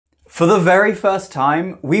For the very first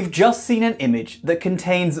time, we've just seen an image that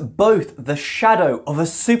contains both the shadow of a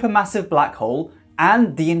supermassive black hole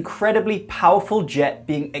and the incredibly powerful jet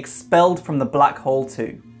being expelled from the black hole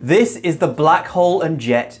too. This is the black hole and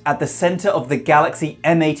jet at the center of the galaxy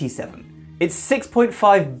M87. It's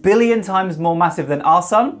 6.5 billion times more massive than our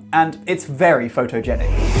sun, and it's very photogenic.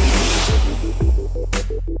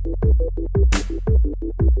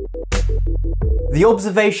 The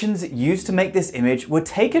observations used to make this image were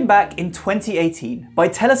taken back in 2018 by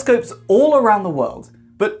telescopes all around the world.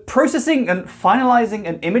 But processing and finalizing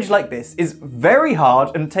an image like this is very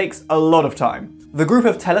hard and takes a lot of time. The group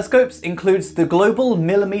of telescopes includes the Global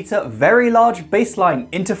Millimeter Very Large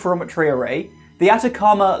Baseline Interferometry Array, the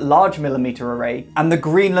Atacama Large Millimeter Array, and the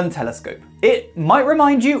Greenland Telescope. It might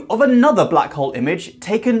remind you of another black hole image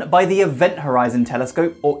taken by the Event Horizon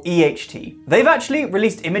Telescope, or EHT. They've actually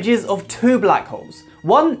released images of two black holes.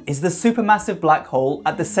 One is the supermassive black hole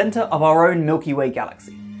at the center of our own Milky Way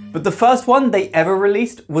galaxy. But the first one they ever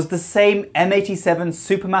released was the same M87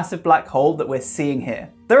 supermassive black hole that we're seeing here.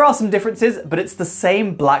 There are some differences, but it's the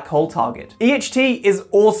same black hole target. EHT is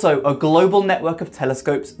also a global network of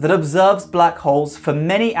telescopes that observes black holes for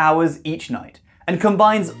many hours each night and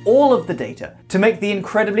combines all of the data to make the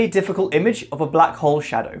incredibly difficult image of a black hole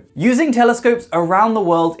shadow. Using telescopes around the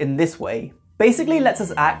world in this way basically lets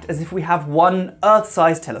us act as if we have one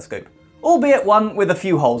Earth-sized telescope, albeit one with a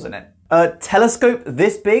few holes in it. A telescope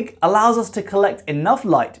this big allows us to collect enough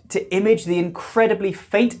light to image the incredibly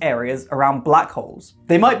faint areas around black holes.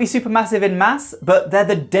 They might be supermassive in mass, but they're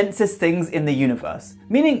the densest things in the universe,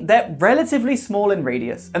 meaning they're relatively small in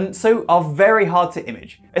radius and so are very hard to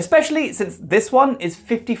image, especially since this one is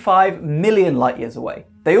 55 million light years away.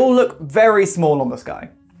 They all look very small on the sky.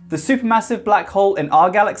 The supermassive black hole in our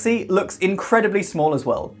galaxy looks incredibly small as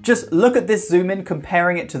well. Just look at this zoom in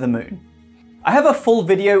comparing it to the moon. I have a full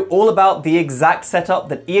video all about the exact setup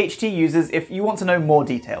that EHT uses if you want to know more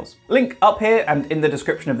details. Link up here and in the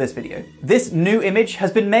description of this video. This new image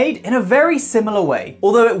has been made in a very similar way,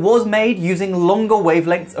 although it was made using longer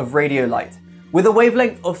wavelengths of radio light, with a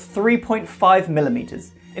wavelength of 3.5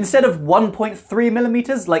 millimeters, instead of 1.3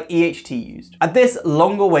 millimeters like EHT used. At this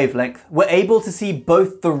longer wavelength, we're able to see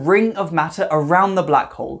both the ring of matter around the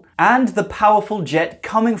black hole and the powerful jet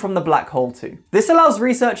coming from the black hole too. This allows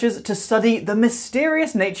researchers to study the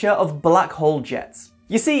mysterious nature of black hole jets.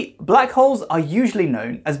 You see, black holes are usually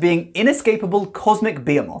known as being inescapable cosmic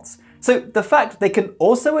behemoths, so the fact they can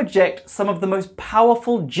also eject some of the most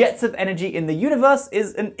powerful jets of energy in the universe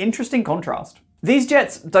is an interesting contrast. These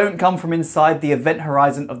jets don't come from inside the event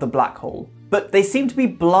horizon of the black hole, but they seem to be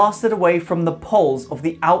blasted away from the poles of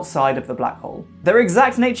the outside of the black hole. Their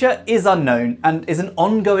exact nature is unknown and is an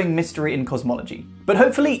ongoing mystery in cosmology, but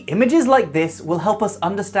hopefully images like this will help us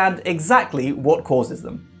understand exactly what causes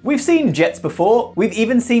them. We've seen jets before, we've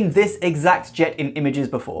even seen this exact jet in images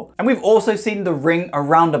before, and we've also seen the ring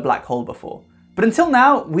around a black hole before. But until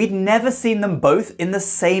now, we'd never seen them both in the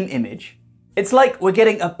same image. It's like we're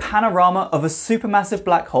getting a panorama of a supermassive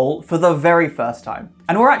black hole for the very first time.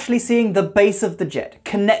 And we're actually seeing the base of the jet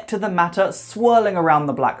connect to the matter swirling around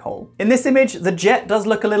the black hole. In this image, the jet does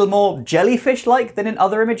look a little more jellyfish-like than in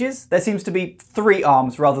other images. There seems to be 3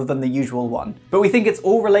 arms rather than the usual one. But we think it's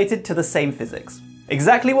all related to the same physics.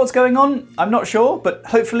 Exactly what's going on, I'm not sure, but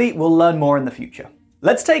hopefully we'll learn more in the future.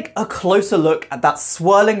 Let's take a closer look at that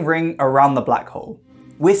swirling ring around the black hole.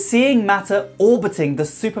 We're seeing matter orbiting the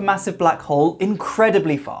supermassive black hole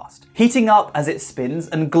incredibly fast, heating up as it spins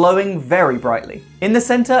and glowing very brightly. In the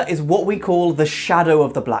center is what we call the shadow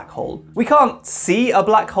of the black hole. We can't see a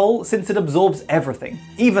black hole since it absorbs everything,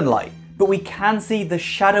 even light, but we can see the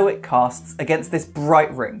shadow it casts against this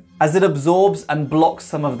bright ring as it absorbs and blocks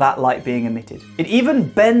some of that light being emitted. It even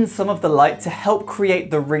bends some of the light to help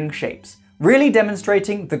create the ring shapes, really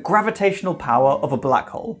demonstrating the gravitational power of a black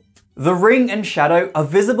hole. The ring and shadow are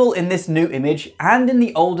visible in this new image and in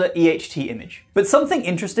the older EHT image. But something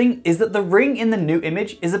interesting is that the ring in the new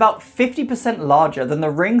image is about 50% larger than the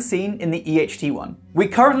ring seen in the EHT one. We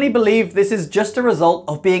currently believe this is just a result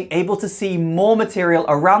of being able to see more material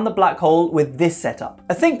around the black hole with this setup.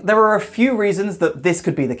 I think there are a few reasons that this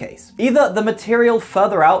could be the case. Either the material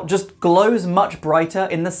further out just glows much brighter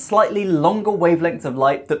in the slightly longer wavelengths of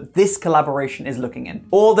light that this collaboration is looking in,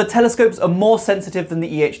 or the telescopes are more sensitive than the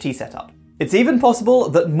EHT setup. It's even possible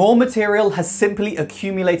that more material has simply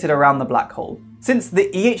accumulated around the black hole. Since the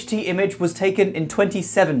EHT image was taken in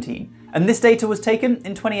 2017, and this data was taken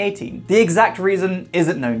in 2018. The exact reason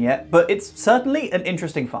isn't known yet, but it's certainly an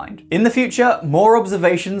interesting find. In the future, more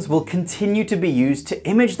observations will continue to be used to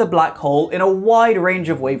image the black hole in a wide range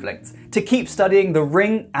of wavelengths, to keep studying the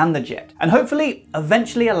ring and the jet, and hopefully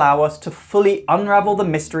eventually allow us to fully unravel the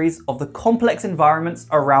mysteries of the complex environments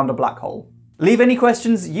around a black hole. Leave any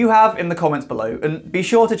questions you have in the comments below, and be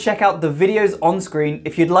sure to check out the videos on screen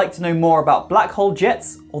if you'd like to know more about black hole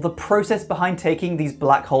jets or the process behind taking these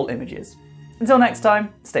black hole images. Until next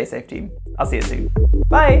time, stay safe team. I'll see you soon.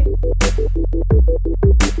 Bye!